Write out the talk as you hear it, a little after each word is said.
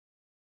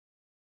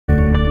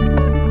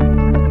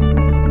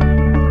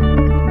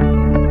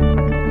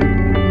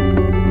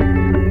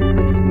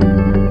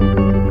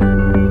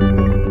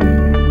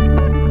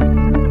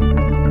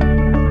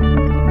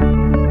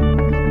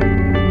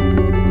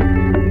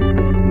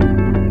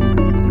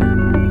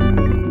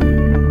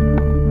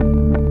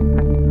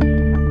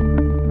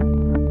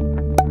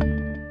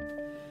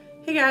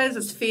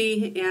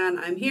Fe, and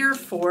I'm here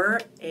for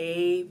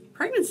a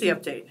pregnancy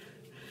update.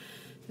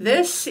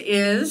 This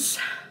is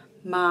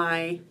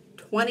my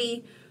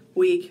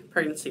 20-week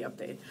pregnancy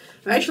update.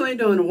 I'm actually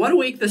doing 1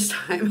 week this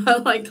time,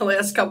 unlike the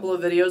last couple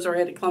of videos where I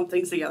had to clump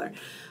things together.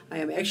 I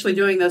am actually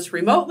doing this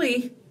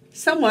remotely,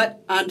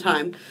 somewhat on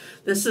time.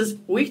 This is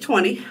week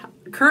 20.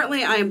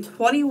 Currently, I am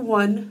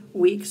 21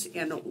 weeks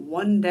and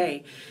 1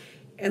 day.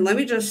 And let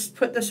me just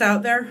put this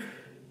out there.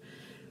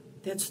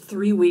 That's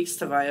 3 weeks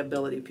to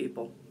viability,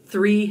 people.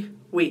 3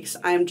 weeks.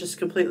 I am just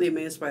completely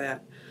amazed by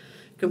that.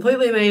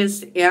 Completely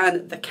amazed,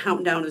 and the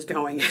countdown is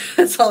going.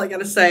 That's all I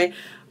gotta say.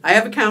 I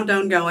have a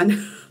countdown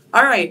going.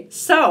 All right,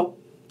 so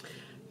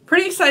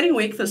pretty exciting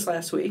week this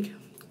last week.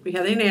 We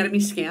had the anatomy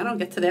scan. I'll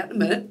get to that in a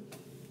minute.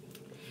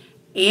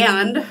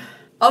 And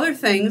other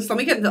things, let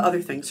me get into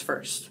other things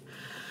first.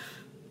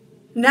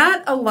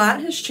 Not a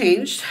lot has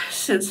changed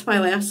since my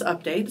last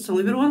update. It's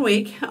only been 1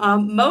 week.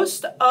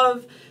 Most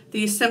of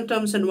the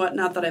symptoms and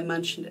whatnot that I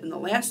mentioned in the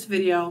last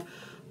video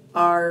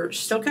are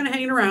still kind of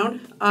hanging around.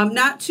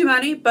 Not too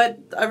many, but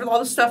all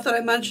the stuff that I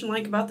mentioned,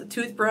 like about the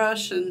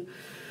toothbrush and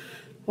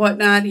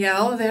whatnot, yeah,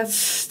 all of that's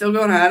still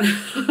going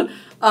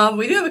on.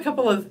 We do have a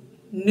couple of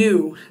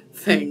new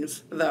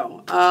things,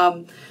 though.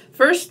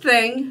 First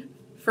things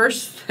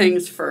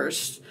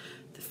first,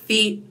 the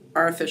feet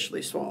are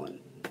officially swollen.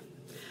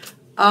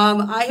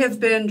 I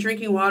have been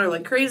drinking water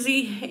like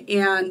crazy,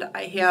 and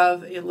I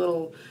have a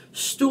little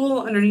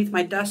stool underneath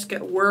my desk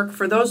at work.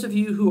 For those of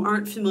you who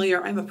aren't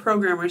familiar, I'm a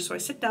programmer, so I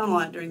sit down a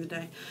lot during the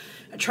day.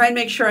 I try and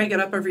make sure I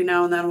get up every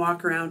now and then and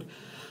walk around.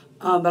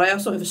 But I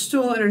also have a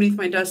stool underneath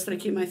my desk that I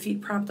keep my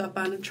feet propped up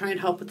on and try and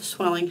help with the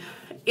swelling.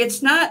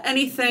 It's not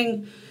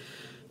anything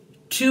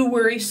too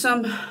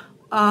worrisome.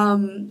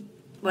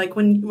 Like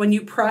when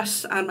you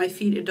press on my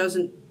feet, it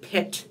doesn't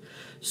pit.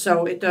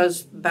 So it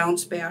does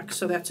bounce back,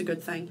 so that's a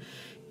good thing.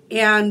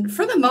 And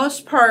for the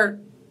most part,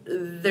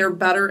 they're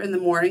better in the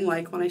morning.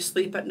 Like when I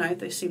sleep at night,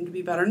 they seem to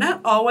be better.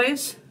 Not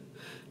always,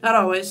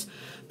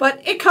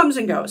 but it comes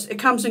and goes. It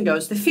comes and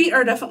goes. The feet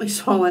are definitely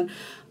swollen.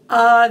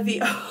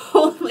 The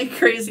only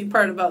crazy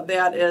part about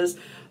that is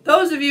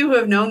those of you who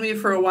have known me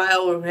for a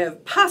while or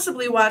have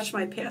possibly watched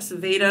my past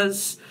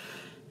Vedas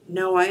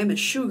know I am a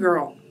shoe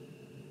girl.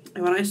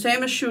 And when I say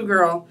I'm a shoe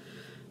girl,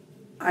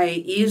 I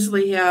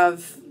easily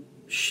have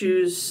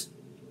shoes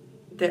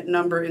that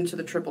number into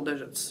the triple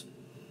digits.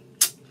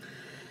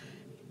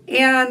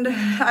 And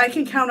I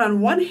can count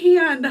on one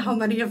hand how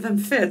many of them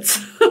fit.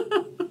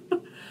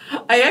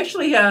 I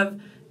actually have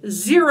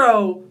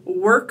 0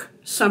 work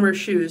summer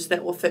shoes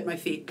that will fit my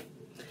feet.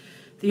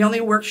 The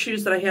only work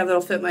shoes that I have that will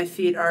fit my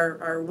feet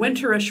are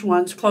winterish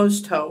ones,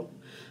 closed toe,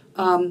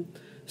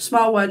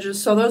 small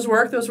wedges. So those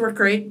work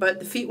great, but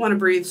the feet want to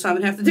breathe, so I'm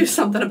going to have to do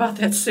something about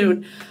that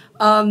soon.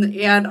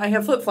 And I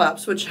have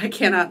flip-flops, which I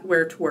cannot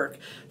wear to work.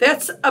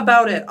 That's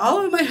about it.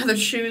 All of my other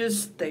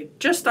shoes, they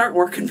just aren't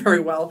working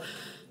very well.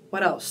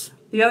 What else?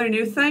 The other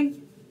new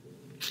thing,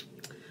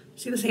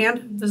 see this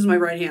hand? This is my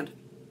right hand,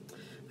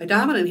 my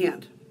dominant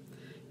hand,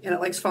 and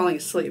it likes falling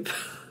asleep.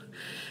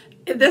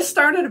 This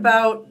started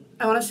about,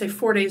 I want to say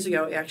 4 days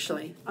ago,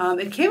 actually.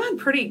 It came on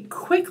pretty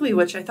quickly,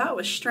 which I thought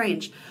was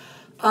strange.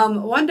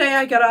 One day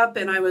I got up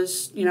and I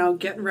was,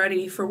 getting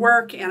ready for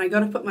work, and I go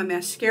to put my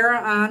mascara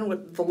on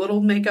with the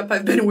little makeup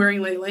I've been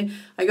wearing lately.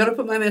 I go to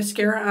put my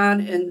mascara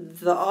on,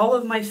 and all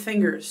of my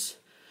fingers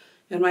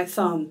and my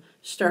thumb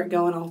start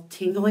going all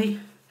tingly.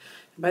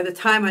 By the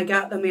time I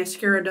got the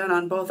mascara done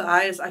on both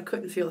eyes, I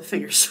couldn't feel the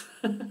fingers.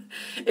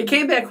 It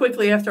came back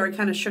quickly after I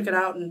kind of shook it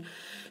out and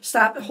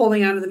stopped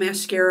holding onto the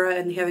mascara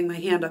and having my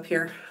hand up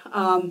here.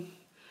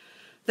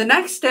 The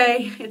next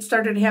day, it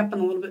started to happen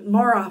a little bit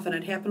more often.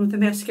 It happened with the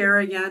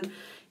mascara again.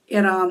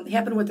 It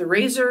happened with the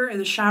razor in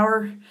the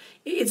shower.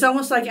 It's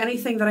almost like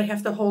anything that I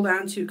have to hold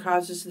on to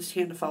causes this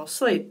hand to fall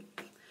asleep.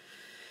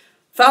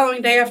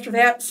 Following day after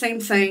that, same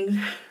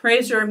thing.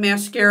 Razor and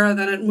mascara,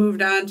 then it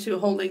moved on to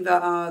holding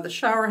the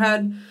shower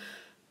head.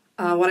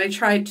 When I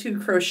tried to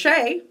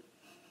crochet,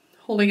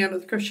 holding onto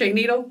the crochet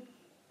needle,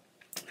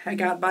 I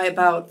got by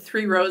about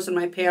 3 rows in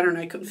my pattern.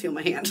 I couldn't feel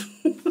my hand.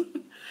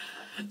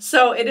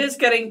 So it is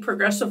getting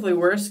progressively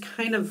worse,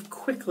 kind of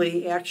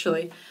quickly,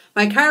 actually.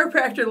 My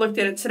chiropractor looked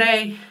at it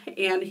today,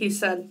 and he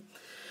said,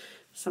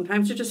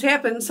 sometimes it just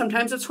happens.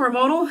 Sometimes it's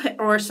hormonal,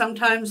 or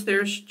sometimes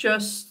there's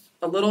just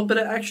a little bit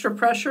of extra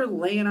pressure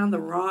laying on the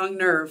wrong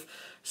nerve.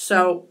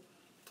 So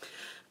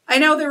I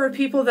know there were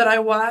people that I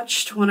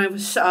watched when I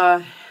was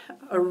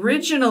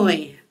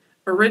originally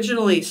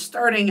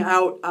starting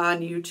out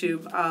on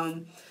YouTube.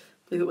 I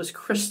believe it was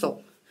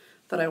Crystal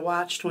that I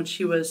watched when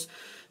she was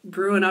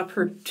brewing up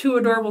her 2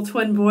 adorable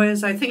twin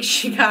boys. I think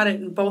she got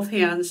it in both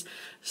hands.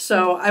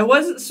 So I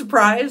wasn't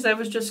surprised. I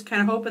was just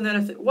kind of hoping that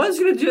if it was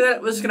going to do that,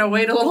 it was going to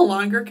wait a little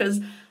longer, because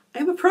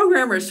I'm a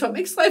programmer, so it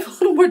makes life a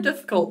little more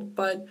difficult.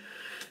 But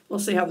we'll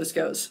see how this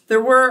goes.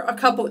 There were a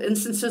couple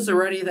instances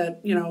already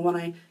that, when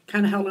I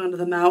kind of held onto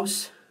the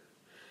mouse,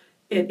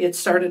 it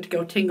started to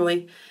go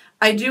tingly.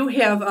 I do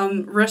have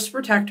wrist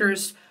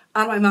protectors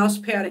on my mouse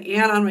pad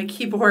and on my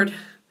keyboard.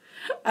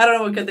 I don't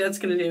know what good that's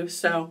going to do.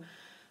 So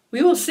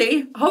we will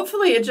see.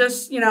 Hopefully it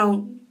just,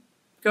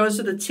 goes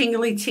to the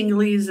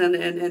tinglies and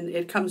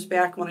it comes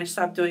back when I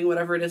stop doing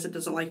whatever it is it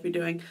doesn't like me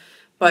doing.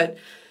 But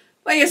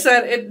like I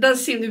said, it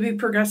does seem to be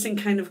progressing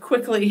kind of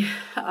quickly,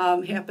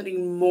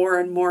 happening more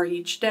and more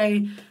each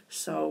day.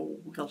 So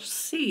we'll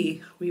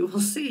see. We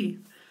will see.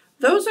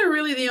 Those are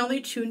really the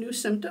only two new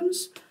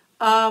symptoms.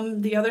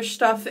 The other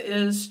stuff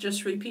is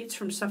just repeats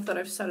from stuff that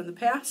I've said in the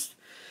past.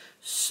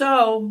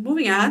 So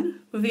moving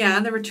on.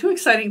 There were two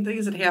exciting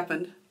things that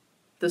happened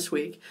this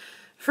week.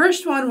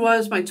 First one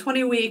was my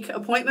 20-week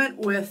appointment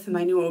with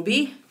my new OB.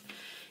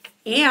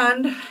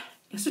 And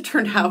as it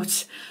turned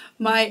out,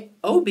 my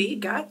OB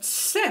got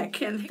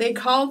sick. And they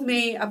called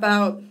me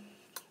about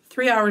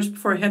 3 hours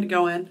before I had to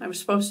go in. I was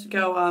supposed to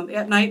go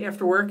at night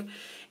after work.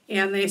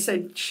 And they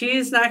said,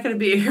 she's not going to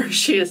be here.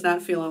 She is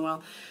not feeling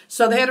well.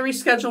 So they had to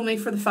reschedule me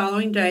for the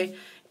following day.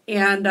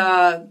 And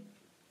I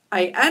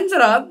ended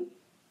up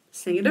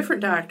seeing a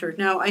different doctor.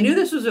 Now, I knew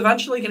this was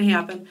eventually going to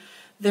happen.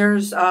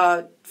 There's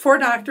 4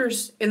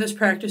 doctors in this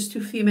practice,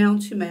 2 female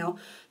and 2 male.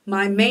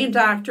 My main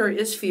doctor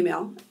is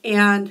female.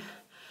 And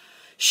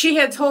she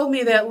had told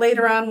me that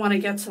later on when I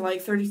get to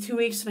like 32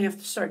 weeks and I have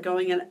to start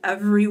going in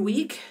every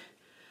week,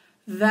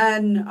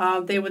 then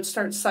they would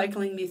start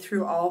cycling me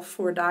through all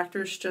 4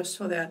 doctors just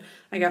so that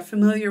I got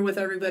familiar with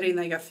everybody and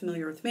they got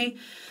familiar with me.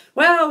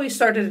 Well, we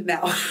started it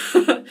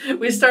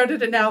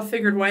now.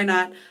 Figured why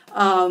not,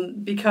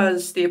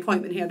 because the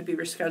appointment had to be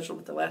rescheduled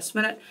at the last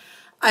minute.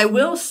 I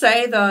will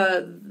say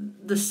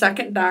the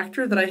second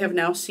doctor that I have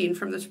now seen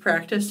from this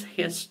practice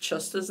is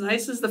just as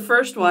nice as the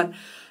first one.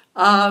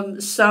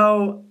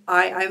 So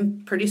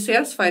I'm pretty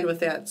satisfied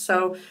with that.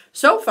 So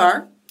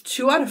far,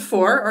 2 out of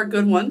 4 are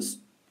good ones.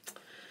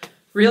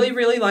 Really,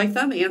 really liked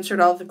them.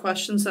 Answered all the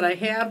questions that I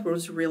had.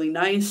 Was really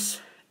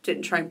nice.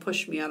 Didn't try and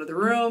push me out of the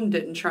room.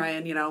 Didn't try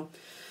and,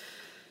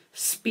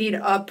 speed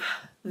up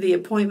the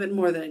appointment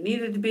more than it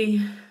needed to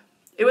be.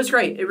 It was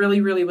great. It really,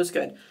 really was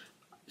good.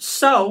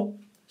 So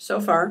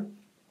far,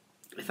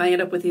 if I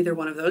end up with either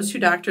one of those 2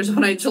 doctors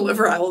when I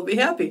deliver, I will be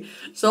happy.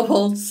 So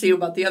we'll see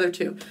about the other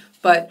 2.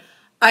 But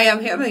I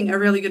am having a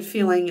really good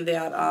feeling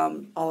that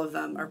all of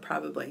them are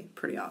probably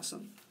pretty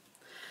awesome.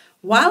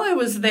 While I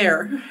was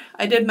there,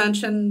 I did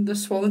mention the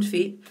swollen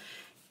feet,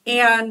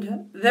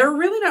 and they're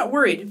really not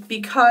worried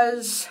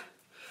because,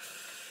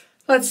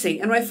 let's see,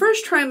 in my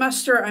first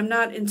trimester, I'm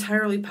not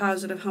entirely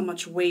positive how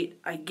much weight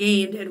I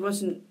gained. It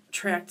wasn't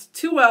tracked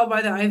too well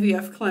by the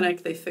IVF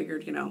clinic. They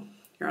figured, you're on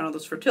all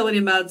those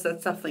fertility meds,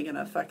 that's definitely going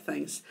to affect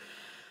things.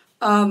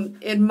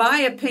 In my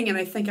opinion,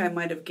 I think I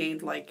might have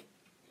gained like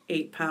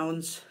 8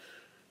 pounds,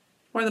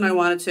 more than I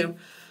wanted to.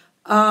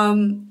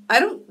 I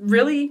don't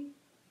really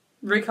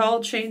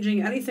recall changing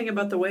anything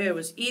about the way I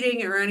was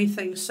eating or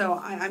anything, so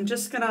I'm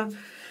just going to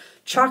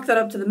chalk that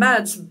up to the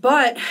meds.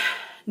 But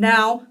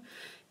now,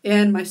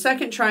 in my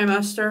second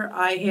trimester,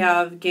 I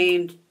have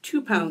gained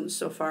 2 pounds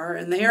so far,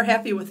 and they are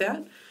happy with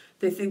that.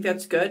 They think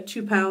that's good.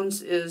 2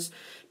 pounds is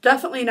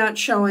definitely not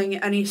showing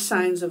any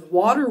signs of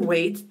water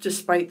weight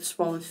despite the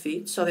swollen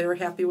feet, so they were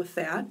happy with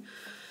that.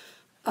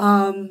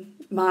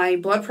 My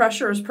blood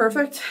pressure is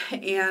perfect,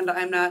 and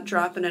I'm not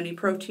dropping any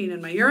protein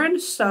in my urine,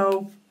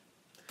 so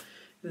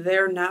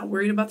they're not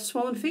worried about the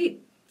swollen feet.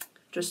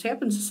 Just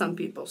happens to some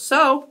people.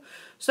 So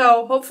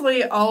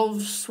hopefully all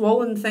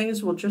swollen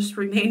things will just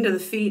remain to the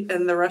feet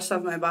and the rest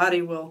of my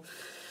body will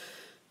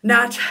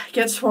not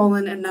get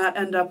swollen and not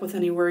end up with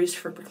any worries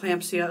for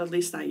preeclampsia, at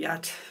least not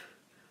yet.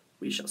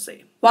 We shall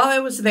see. While I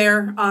was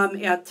there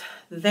at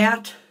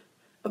that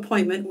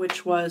appointment,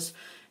 which was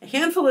a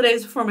handful of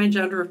days before my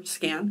gender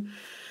scan,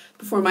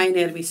 before my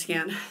anatomy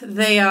scan,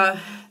 they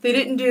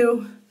didn't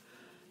do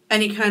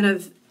any kind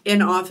of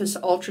in-office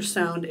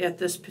ultrasound at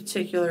this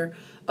particular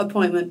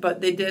appointment, but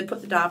they did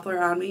put the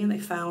Doppler on me and they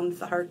found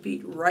the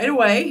heartbeat right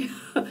away.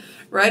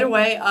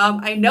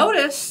 I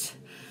noticed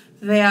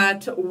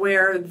that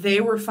where they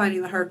were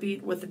finding the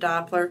heartbeat with the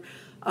Doppler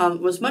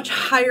was much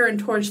higher and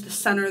towards the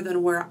center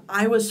than where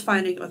I was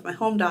finding it with my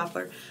home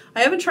Doppler.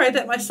 I haven't tried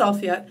that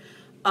myself yet,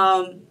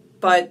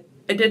 but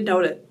I did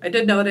note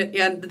it.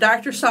 And the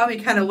doctor saw me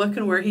kind of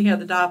looking where he had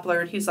the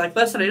Doppler, and he's like,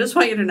 listen, I just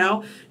want you to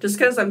know, just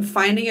because I'm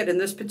finding it in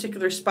this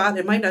particular spot,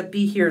 it might not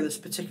be here in this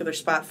particular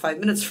spot 5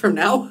 minutes from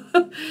now.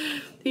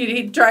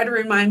 he tried to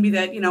remind me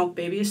that,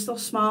 baby is still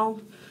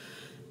small,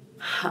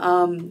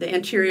 the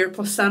anterior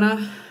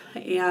placenta,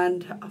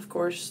 and, of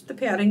course, the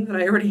padding that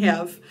I already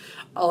have.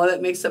 All of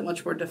that makes it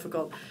much more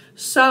difficult.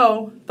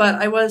 But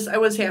I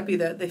was happy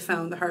that they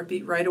found the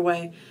heartbeat right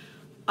away.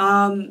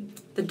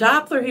 The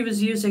Doppler he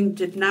was using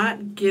did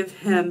not give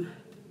him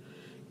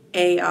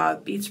a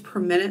beats per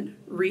minute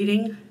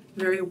reading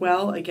very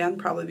well, again,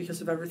 probably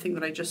because of everything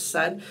that I just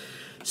said.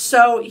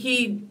 So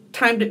he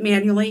timed it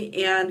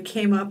manually and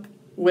came up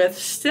with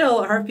still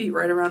a heartbeat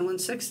right around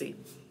 160.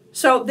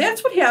 So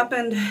that's what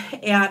happened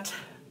at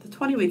the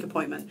 20-week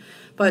appointment.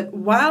 But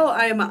while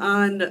I'm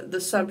on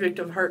the subject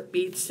of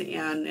heartbeats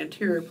and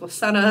anterior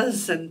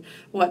placentas and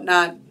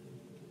whatnot,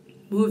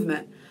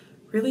 movement,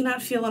 really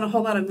not feeling a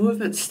whole lot of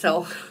movement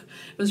still.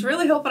 was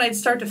really hoping I'd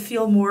start to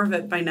feel more of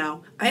it by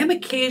now. I am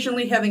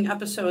occasionally having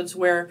episodes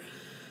where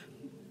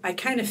I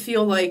kind of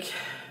feel like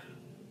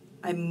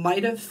I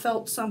might have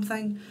felt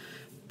something,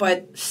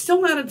 but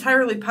still not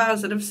entirely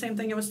positive. Same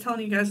thing I was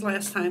telling you guys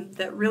last time.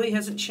 That really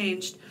hasn't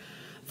changed.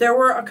 There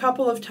were a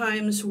couple of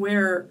times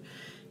where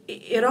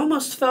it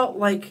almost felt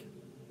like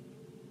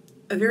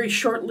a very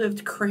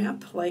short-lived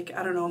cramp, like,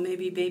 I don't know,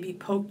 maybe baby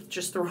poked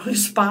just the wrong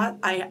spot.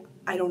 I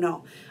don't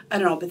know.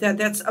 But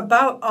that's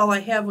about all I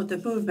have with the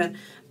movement.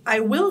 I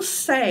will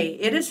say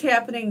it is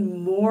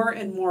happening more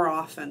and more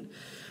often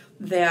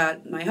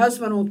that my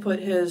husband will put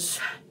his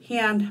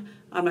hand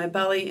on my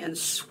belly and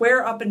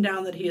swear up and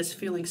down that he is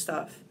feeling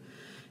stuff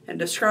and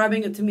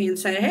describing it to me and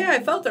saying, hey, I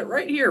felt it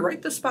right here,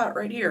 right this spot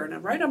right here,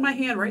 and right on my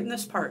hand, right in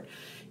this part.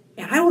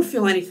 And I don't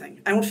feel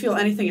anything. I don't feel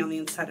anything on the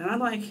inside. And I'm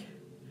like,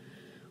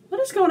 what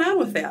is going on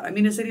with that? I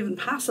mean, is it even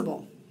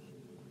possible?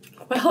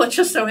 Well, it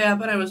just so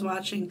happened I was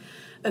watching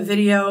a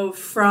video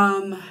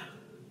from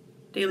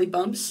Daily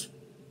Bumps,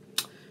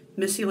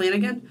 Missy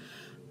Lanigan,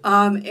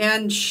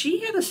 and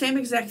she had the same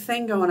exact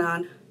thing going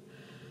on.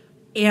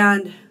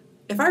 And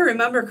if I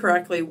remember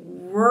correctly,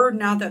 we're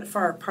not that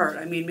far apart.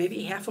 I mean,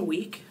 maybe half a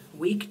week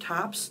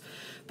tops.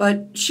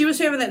 But she was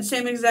having that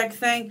same exact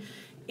thing,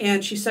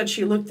 and she said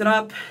she looked it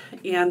up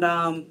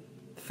and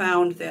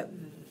found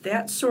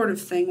that sort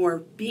of thing where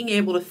being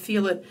able to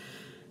feel it,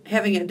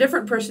 having a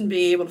different person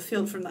being able to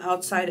feel it from the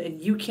outside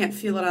and you can't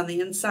feel it on the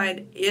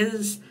inside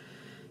is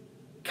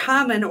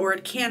common, or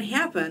it can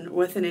happen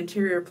with an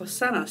anterior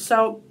placenta.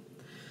 So,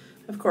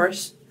 of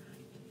course,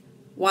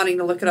 wanting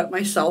to look it up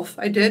myself,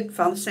 I did,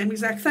 found the same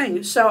exact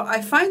thing. So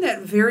I find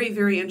that very,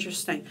 very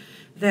interesting,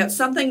 that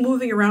something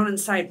moving around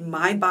inside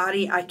my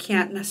body I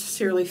can't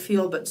necessarily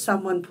feel, but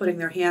someone putting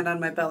their hand on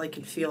my belly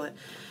can feel it.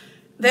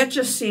 That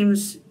just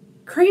seems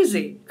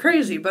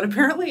crazy, but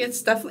apparently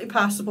it's definitely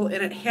possible,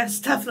 and it has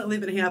definitely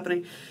been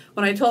happening.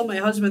 When I told my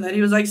husband that,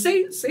 he was like,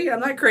 see, I'm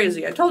not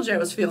crazy. I told you I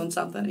was feeling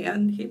something,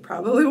 and he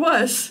probably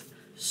was.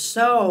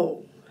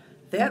 So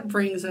that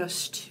brings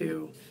us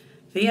to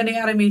the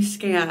anatomy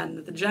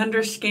scan, the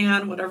gender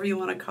scan, whatever you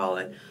want to call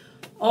it.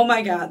 Oh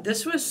my God,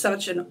 this was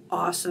such an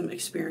awesome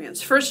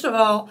experience. First of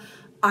all,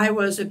 I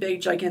was a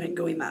big, gigantic,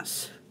 gooey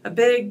mess. A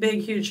big,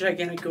 huge,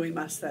 gigantic, gooey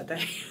mess that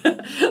day.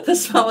 The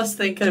smallest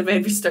thing could have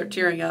made me start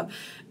tearing up.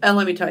 And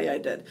let me tell you, I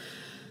did.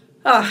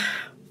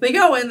 We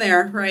go in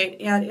there, right?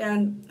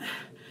 And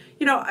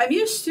you know, I'm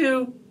used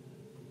to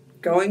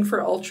going for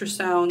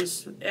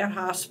ultrasounds at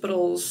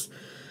hospitals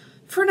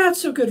for not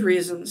so good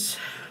reasons.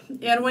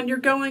 And when you're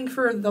going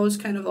for those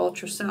kind of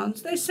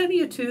ultrasounds, they send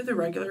you to the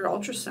regular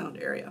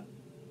ultrasound area.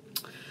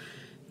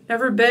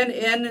 Never been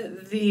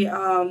in the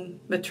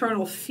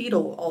maternal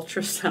fetal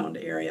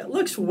ultrasound area. It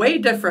looks way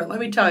different, let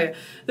me tell you.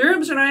 The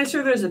rooms are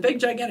nicer. There's a big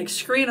gigantic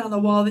screen on the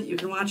wall that you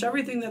can watch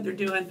everything that they're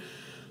doing.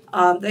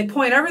 They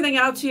point everything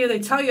out to you. They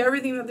tell you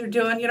everything that they're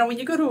doing. You know, when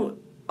you go to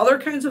other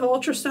kinds of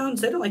ultrasounds,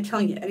 they don't like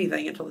telling you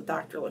anything until the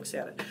doctor looks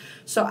at it.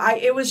 So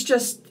it was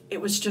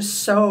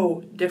just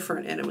so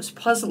different, and it was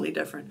pleasantly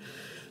different.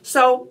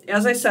 So,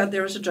 as I said,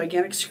 there was a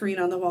gigantic screen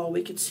on the wall.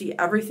 We could see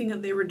everything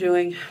that they were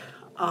doing.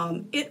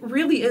 It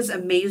really is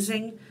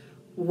amazing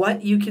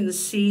what you can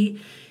see.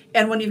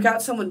 And when you've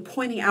got someone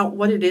pointing out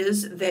what it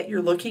is that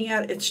you're looking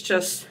at, it's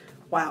just,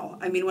 wow.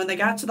 I mean, when they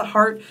got to the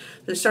heart,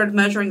 they started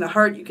measuring the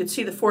heart. You could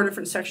see the 4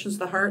 different sections of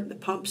the heart, the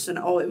pumps, and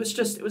it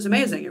was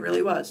amazing. It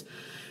really was.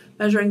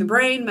 Measuring the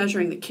brain,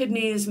 measuring the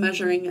kidneys,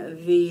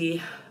 measuring the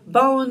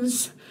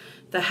bones,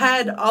 the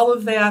head, all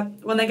of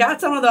that. When they got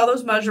done with all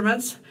those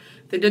measurements,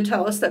 they did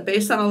tell us that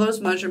based on all those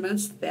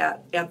measurements,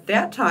 that at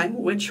that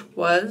time, which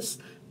was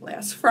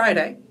last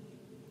Friday,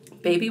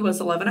 baby was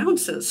 11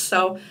 ounces.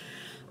 So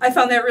I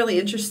found that really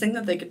interesting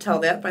that they could tell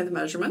that by the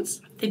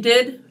measurements. They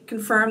did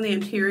confirm the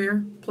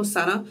anterior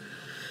placenta.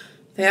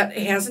 That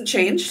hasn't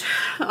changed.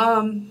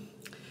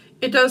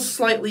 It does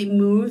slightly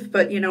move,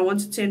 but you know,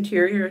 once it's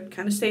anterior, it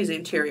kind of stays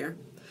anterior.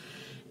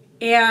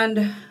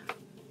 And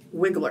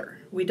wiggler.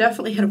 We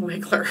definitely had a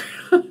wiggler.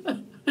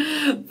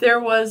 There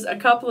was a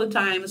couple of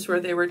times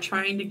where they were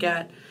trying to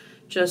get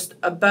just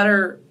a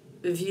better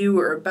view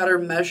or a better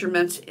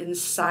measurement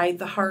inside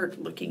the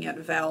heart, looking at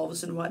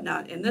valves and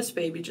whatnot, and this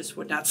baby just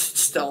would not sit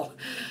still.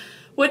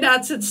 There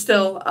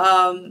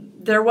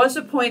was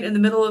a point in the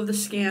middle of the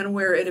scan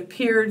where it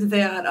appeared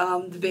that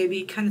the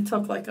baby kind of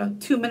took like a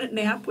 2-minute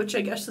nap, which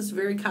I guess is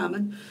very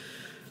common.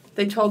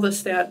 They told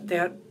us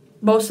that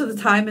most of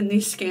the time in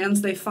these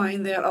scans, they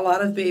find that a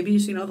lot of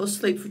babies, you know, they'll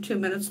sleep for 2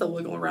 minutes, they'll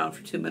wiggle around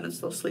for 2 minutes,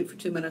 they'll sleep for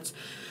 2 minutes.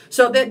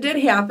 So that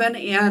did happen,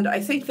 and I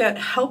think that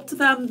helped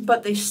them,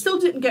 but they still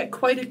didn't get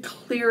quite as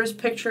clear as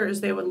picture as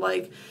they would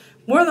like,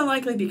 more than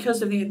likely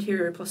because of the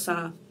anterior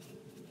placenta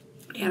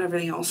and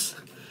everything else.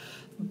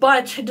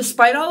 But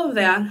despite all of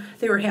that,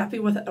 they were happy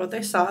with what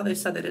they saw. They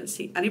said they didn't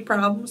see any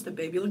problems. The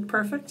baby looked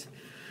perfect.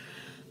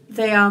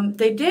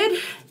 They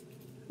did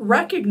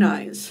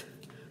recognize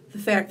the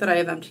fact that I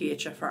have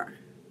MTHFR.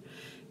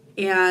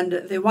 And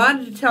they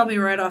wanted to tell me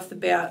right off the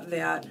bat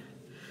that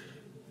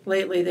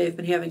lately they've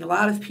been having a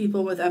lot of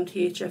people with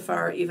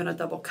MTHFR, even a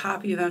double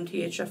copy of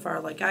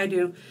MTHFR like I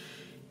do.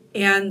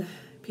 And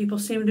people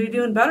seem to be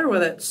doing better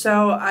with it.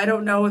 So I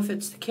don't know if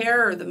it's the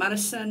care or the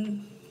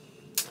medicine.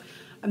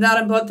 I'm not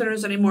on blood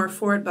thinners anymore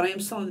for it, but I am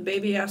still on the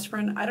baby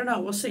aspirin. I don't know.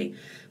 We'll see.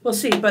 We'll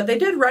see. But they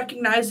did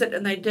recognize it,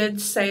 and they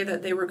did say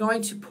that they were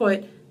going to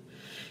put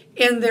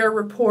in their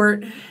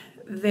report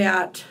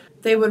that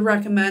they would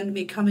recommend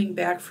me coming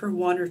back for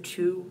 1 or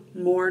 2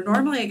 more.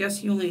 Normally, I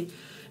guess you only,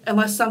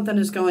 unless something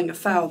is going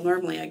afoul,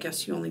 normally I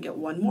guess you only get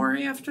 1 more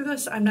after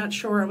this. I'm not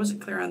sure. I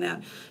wasn't clear on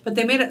that. But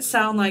they made it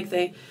sound like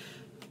they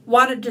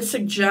wanted to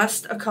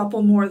suggest a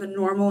couple more than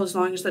normal as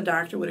long as the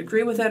doctor would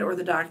agree with it, or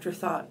the doctor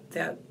thought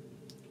that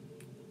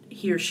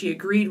he or she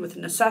agreed with the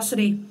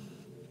necessity,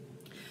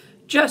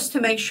 just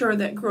to make sure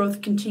that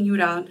growth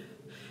continued on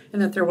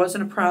and that there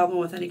wasn't a problem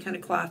with any kind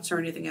of clots or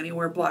anything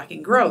anywhere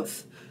blocking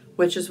growth,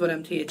 which is what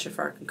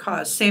MTHFR can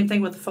cause. Same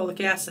thing with the folic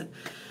acid.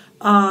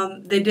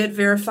 They did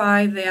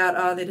verify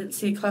that they didn't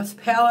see a cleft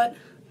palate,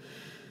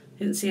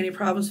 didn't see any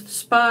problems with the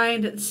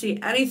spine, didn't see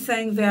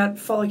anything that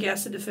folic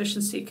acid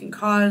deficiency can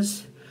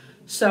cause.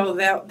 So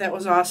that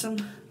was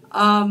awesome.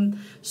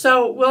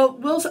 So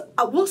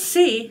we'll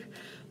see.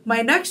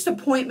 My next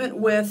appointment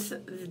with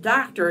the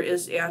doctor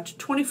is at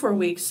 24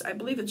 weeks. I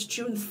believe it's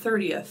June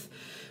 30th.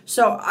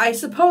 So I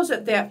suppose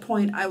at that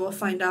point I will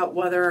find out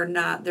whether or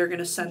not they're going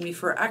to send me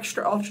for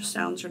extra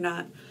ultrasounds or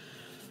not.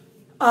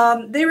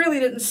 They really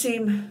didn't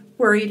seem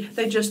worried.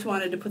 They just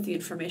wanted to put the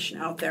information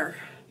out there.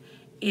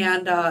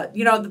 And,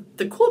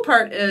 the cool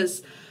part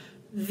is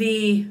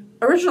the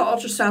original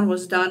ultrasound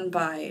was done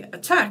by a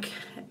tech,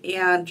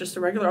 and just a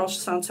regular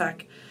ultrasound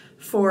tech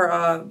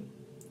for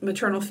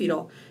maternal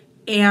fetal.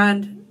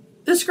 And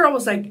this girl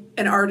was like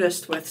an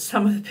artist with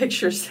some of the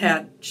pictures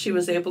that she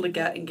was able to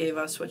get and gave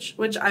us,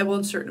 which I will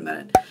insert in a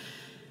minute.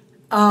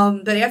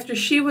 But after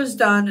she was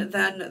done,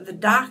 then the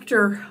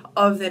doctor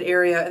of that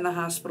area in the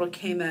hospital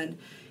came in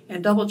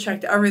and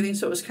double-checked everything,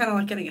 so it was kind of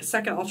like getting a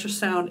second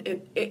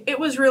ultrasound. It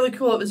was really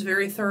cool. It was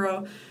very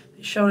thorough.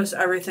 They showed us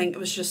everything. It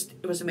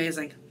was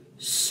amazing.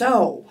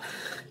 So,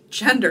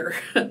 gender.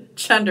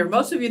 Gender.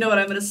 Most of you know what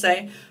I'm going to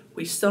say.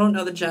 We still don't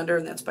know the gender,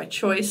 and that's by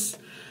choice.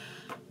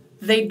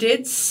 They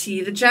did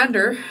see the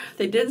gender.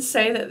 They did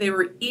say that they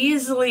were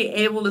easily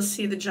able to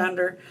see the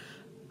gender.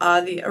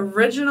 The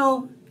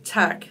original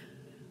tech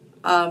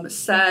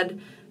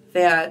said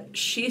that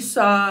she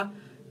saw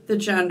the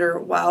gender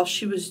while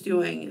she was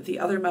doing the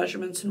other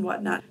measurements and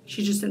whatnot.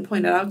 She just didn't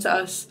point it out to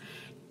us.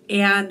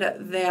 And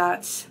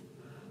that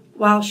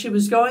while she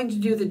was going to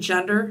do the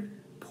gender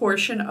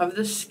portion of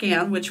the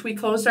scan, which we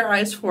closed our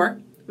eyes for,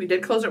 we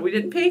did close it, we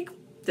didn't peek,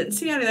 didn't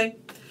see anything.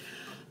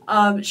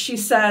 She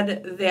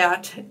said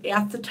that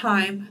at the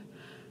time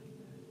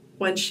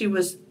when she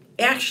was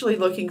actually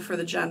looking for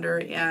the gender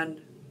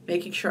and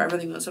making sure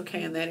everything was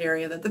okay in that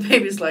area, that the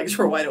baby's legs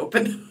were wide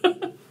open.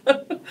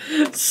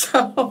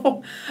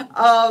 So,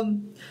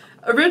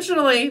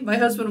 originally, my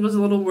husband was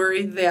a little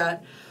worried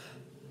that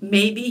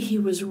maybe he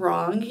was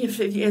wrong. If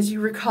as you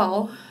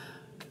recall,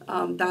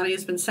 Donnie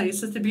has been saying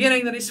since the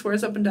beginning that he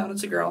swears up and down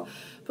it's a girl.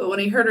 But when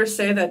he heard her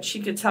say that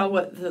she could tell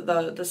what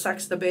the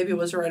sex of the baby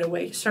was right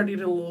away, he started to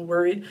get a little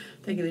worried,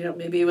 thinking,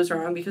 maybe he was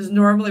wrong, because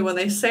normally when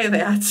they say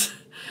that,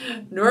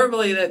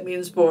 normally that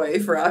means boy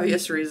for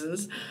obvious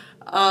reasons.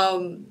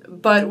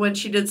 But when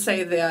she did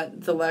say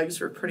that the legs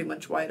were pretty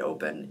much wide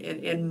open,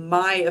 in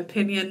my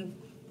opinion,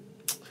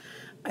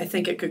 I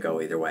think it could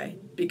go either way,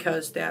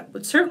 because that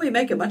would certainly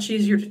make it much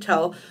easier to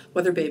tell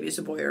whether baby is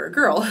a boy or a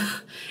girl.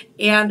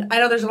 And I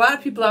know there's a lot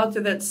of people out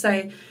there that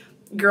say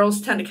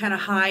girls tend to kind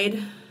of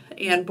hide,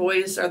 and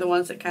boys are the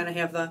ones that kind of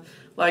have the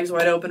legs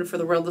wide open for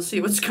the world to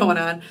see what's going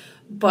on.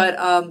 But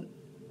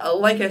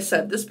like I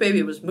said, this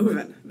baby was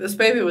moving. This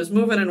baby was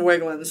moving and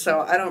wiggling,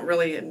 so I'm not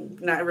really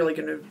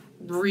going to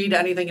read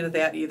anything into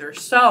that either.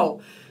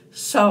 So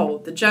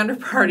the gender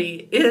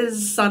party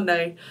is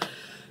Sunday.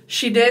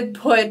 She did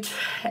put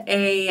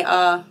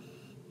a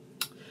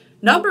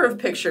number of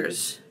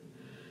pictures.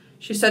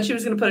 She said she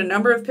was going to put a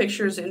number of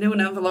pictures into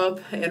an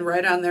envelope and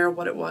write on there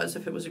what it was,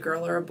 if it was a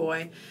girl or a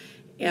boy.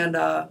 And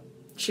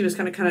she was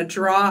going to kind of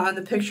draw on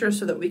the picture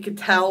so that we could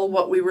tell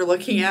what we were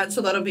looking at.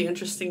 So that'll be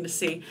interesting to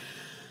see.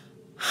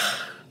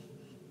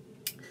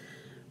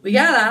 We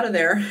got out of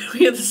there.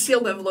 We had the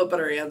sealed envelope in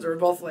our hands. We were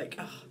both like,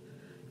 oh,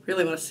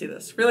 really want to see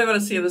this. Really want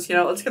to see this.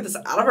 Let's get this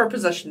out of our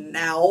possession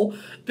now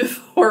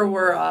before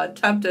we're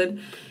tempted.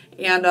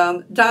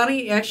 And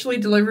Donnie actually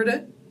delivered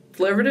it,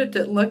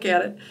 didn't look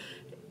at it.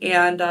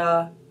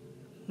 And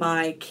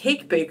my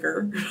cake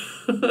baker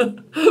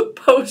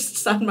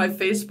posts on my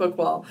Facebook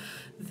wall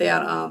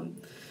that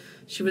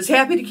she was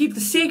happy to keep the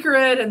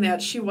secret and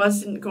that she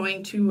wasn't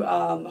going to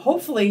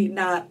hopefully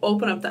not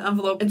open up the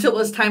envelope until it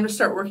was time to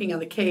start working on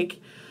the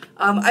cake.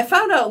 I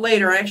found out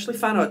later, I actually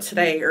found out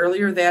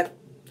earlier, that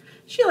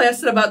she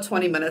lasted about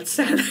 20 minutes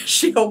and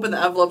she opened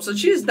the envelope, so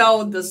she's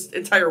down this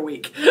entire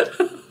week.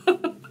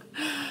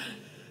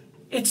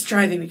 It's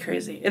driving me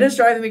crazy. It is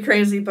driving me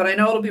crazy, but I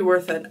know it'll be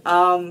worth it.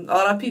 A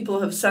lot of people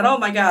have said, oh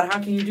my God, how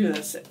can you do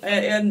this?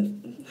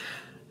 And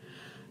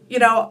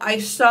I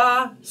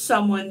saw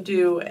someone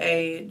do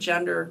a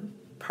gender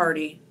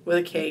party with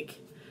a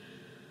cake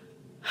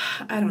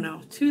I don't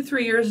know,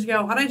 2-3 years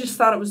ago, and I just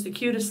thought it was the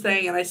cutest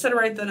thing. And I said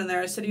right then and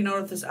there, I said, you know,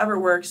 if this ever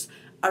works,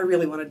 I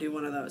really want to do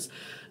one of those.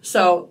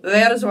 So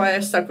that is why I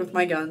stuck with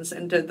my guns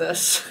and did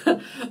this,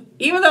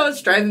 even though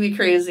it's driving me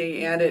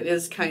crazy and it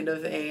is kind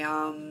of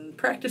a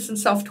practice in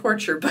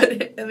self-torture, but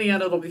in the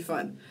end it'll be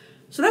fun.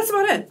 So that's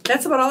about it.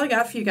 That's about all I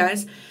got for you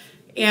guys.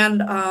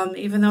 And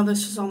even though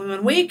this is only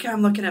 1 week,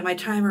 I'm looking at my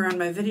timer on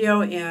my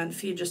video, and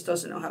Fe just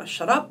doesn't know how to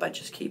shut up. I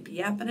just keep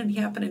yapping and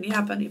yapping and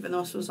yapping, even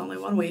though this was only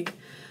 1 week.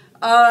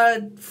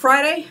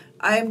 Friday,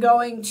 I'm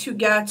going to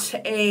get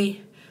a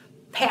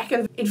pack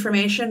of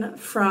information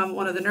from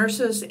one of the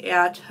nurses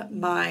at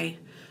my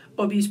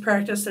OB's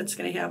practice that's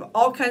going to have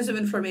all kinds of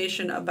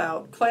information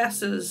about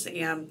classes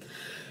and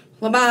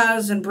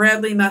Lamaze and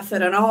Bradley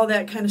method and all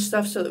that kind of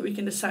stuff so that we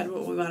can decide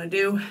what we want to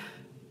do.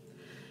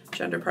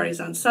 Gender parties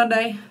on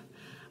Sunday.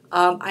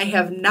 I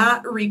have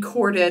not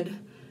recorded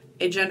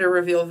a gender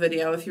reveal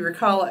video. If you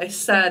recall, I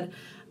said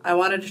I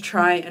wanted to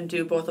try and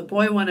do both a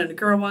boy one and a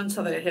girl one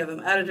so that I'd have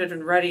them edited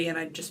and ready and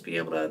I'd just be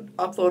able to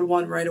upload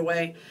one right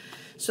away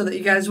so that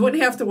you guys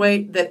wouldn't have to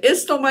wait. That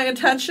is still my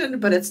intention,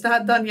 but it's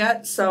not done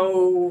yet,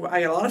 so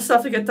I got a lot of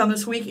stuff to get done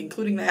this week,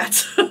 including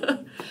that.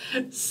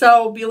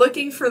 So be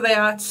looking for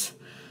that,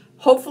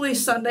 hopefully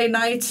Sunday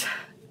night.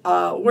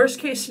 Worst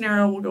case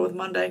scenario, we'll go with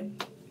Monday.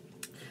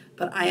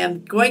 But I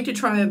am going to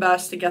try my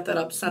best to get that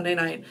up Sunday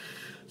night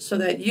so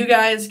that you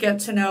guys get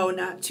to know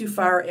not too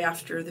far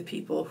after the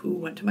people who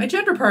went to my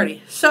gender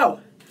party. So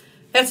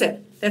that's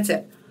it. That's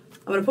it.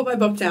 I'm going to put my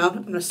book down.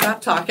 I'm going to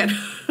stop talking.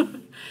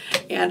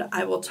 And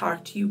I will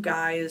talk to you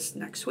guys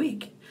next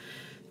week.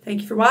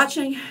 Thank you for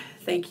watching.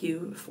 Thank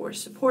you for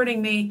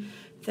supporting me.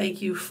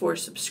 Thank you for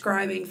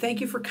subscribing.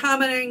 Thank you for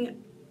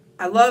commenting.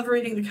 I love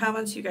reading the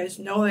comments. You guys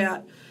know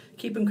that.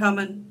 Keep them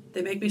coming.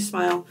 They make me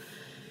smile.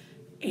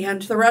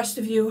 And to the rest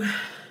of you,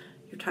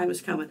 your time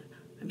is coming.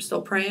 I'm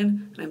still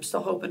praying, and I'm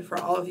still hoping for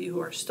all of you who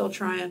are still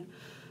trying.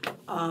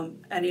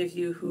 Any of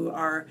you who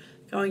are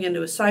going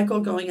into a cycle,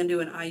 going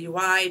into an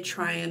IUI,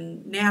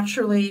 trying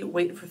naturally,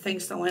 waiting for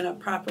things to line up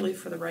properly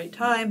for the right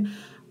time,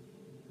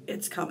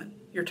 it's coming.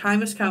 Your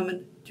time is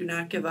coming. Do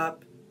not give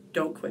up.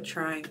 Don't quit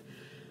trying.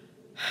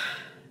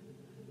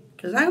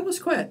 Because I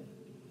almost quit.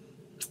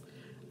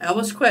 I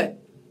almost quit.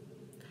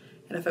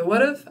 And if I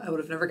would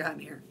have never gotten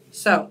here.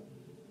 So,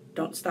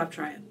 don't stop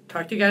trying.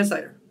 Talk to you guys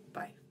later.